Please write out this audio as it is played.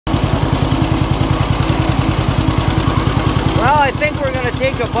I think we're going to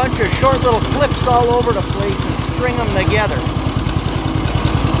take a bunch of short little clips all over the place and string them together.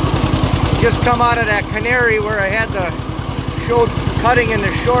 Just come out of that cannery where I had the show cutting in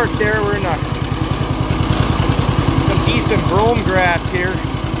the short there. We're in some decent brome grass here.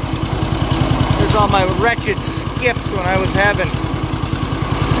 There's all my wretched skips when I was having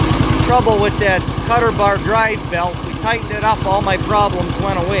trouble with that cutter bar drive belt. We tightened it up, all my problems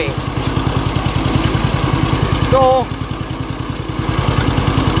went away. So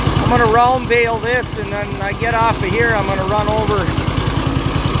I'm going to round bale this, and then I get off of here, I'm going to run over,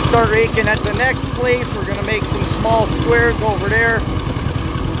 start raking at the next place. We're going to make some small squares over there.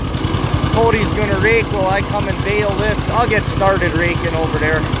 Cody's going to rake while I come and bale this. I'll get started raking over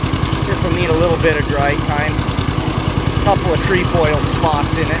there. This will need a little bit of dry time. A couple of trefoil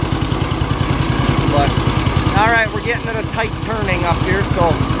spots in it. But, alright, we're getting to the tight turning up here,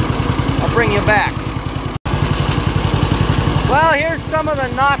 so I'll bring you back. Well, here's some of the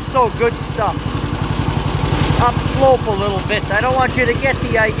not so good stuff. Upslope a little bit. I don't want you to get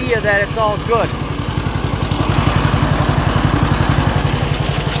the idea that it's all good.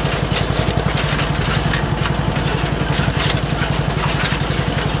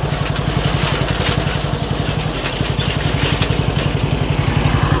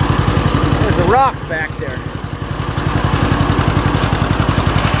 There's a rock back there.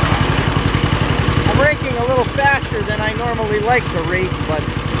 I'm raking a little faster than I normally like to rake, but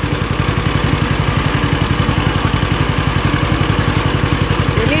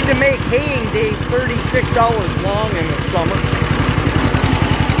you need to make haying days 36 hours long in the summer.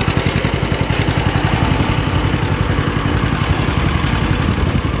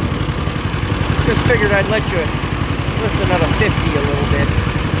 Just figured I'd let you listen to the 50 a little bit.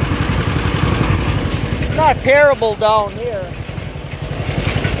 It's not terrible down here.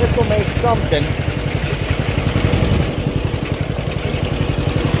 This will make something.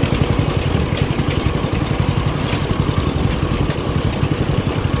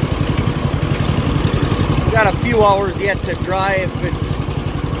 Got a few hours yet to dry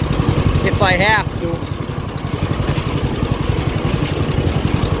if I have to.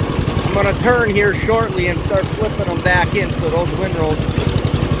 I'm going to turn here shortly and start flipping them back in so those windrows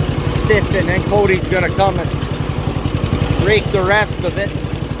sit, and then Cody's going to come and rake the rest of it.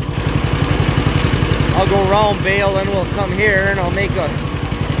 I'll go round bale, then we'll come here and I'll make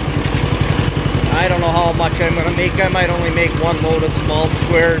I don't know how much I'm going to make. I might only make one load of small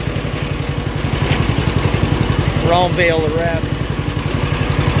squares. Round bale the rest.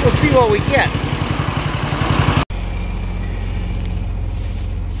 We'll see what we get.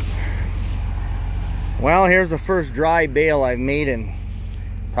 Well, here's the first dry bale I've made in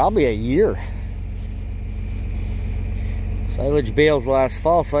probably a year. Silage bales last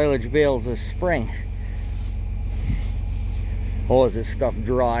fall, silage bales this spring. Oh, is this stuff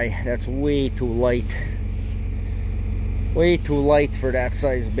dry? That's way too light. Way too light for that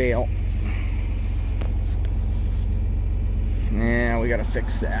size bale. Yeah, we gotta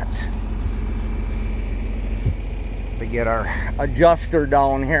fix that. We get our adjuster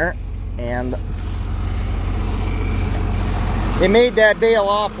down here, and they made that bale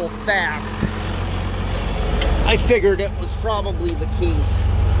awful fast. I figured it was probably the case.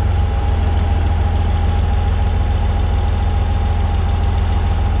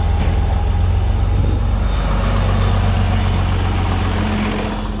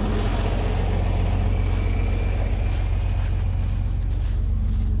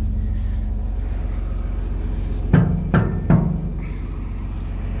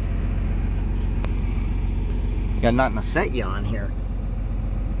 Got nothing to set you on here.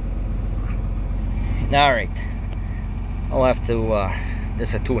 Alright. I'll have to, this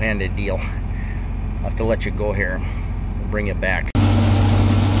is a two-handed deal. I'll have to let you go here and bring it back.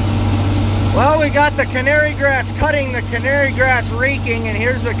 Well, we got the canary grass cutting, the canary grass raking, and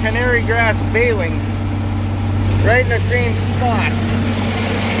here's the canary grass baling. Right in the same spot.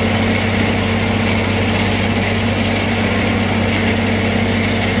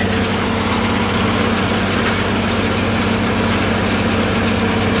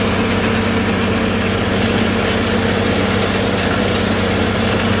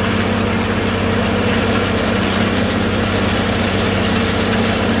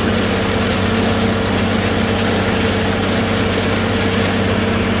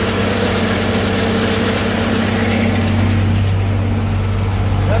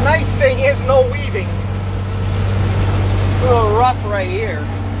 No weaving. A little rough right here.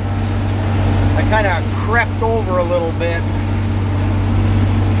 I kind of crept over a little bit.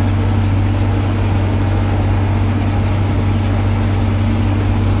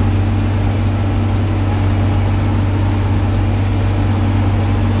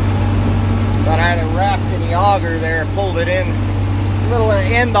 auger there, pulled it in. Little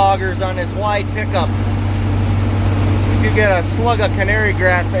end augers on this wide pickup. If you get a slug of canary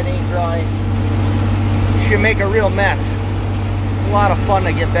grass that ain't dry, you should make a real mess. It's a lot of fun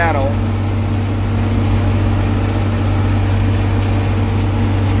to get that out.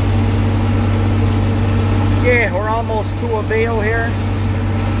 Okay, we're almost to a bale here.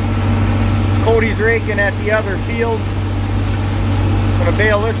 Cody's raking at the other field. I'm gonna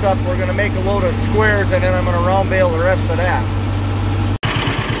bale this up. We're gonna make a load of squares and then I'm gonna round bale the rest of that.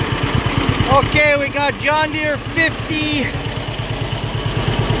 Okay, we got John Deere 50,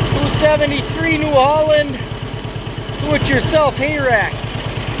 273 New Holland, do-it-yourself hay rack.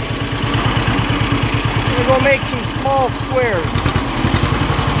 We're gonna make some small squares.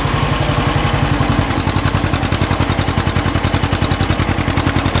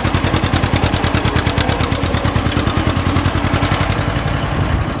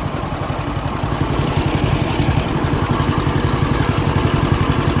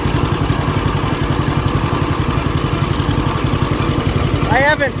 I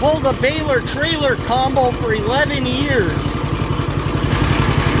haven't pulled a baler trailer combo for 11 years.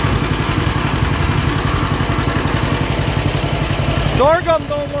 Sorghum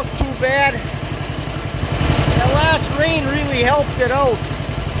don't look too bad. That last rain really helped it out.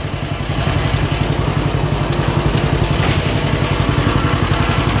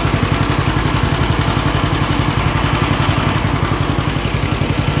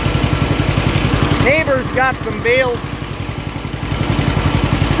 Neighbors got some bales.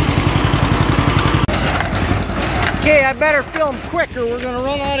 Okay, I better film quicker. We're gonna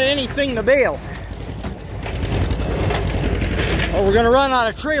run out of anything to bale. Or we're gonna run out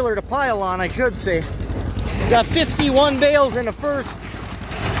of trailer to pile on, I should say. We got 51 bales in the first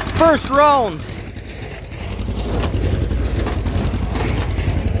round.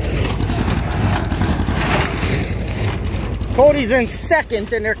 Cody's in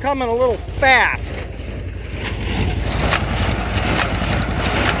second and they're coming a little fast.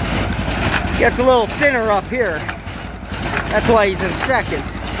 Gets a little thinner up here. That's why he's in second.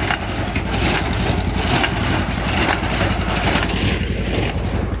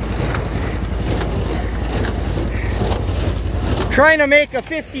 Trying to make a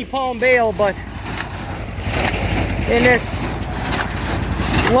 50-pound bale, but in this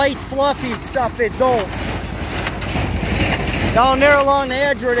light, fluffy stuff, it don't. Down there along the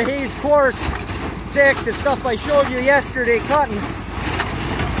edge where the hay's coarse, thick, the stuff I showed you yesterday cutting.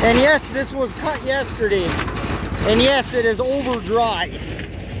 And yes, this was cut yesterday. And yes, it is over dry.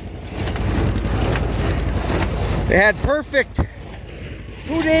 They had perfect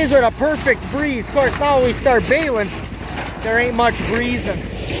 2 days with a perfect breeze. Of course, now we start baling, there ain't much breezing.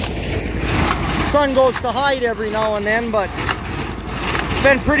 Sun goes to hide every now and then, but it's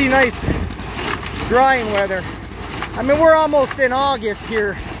been pretty nice drying weather. I mean, we're almost in August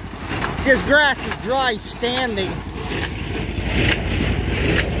here. This grass is dry standing.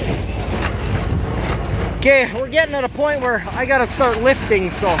 Okay, we're getting at a point where I gotta start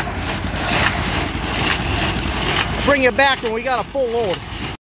lifting, so I'll bring you back when we got a full load.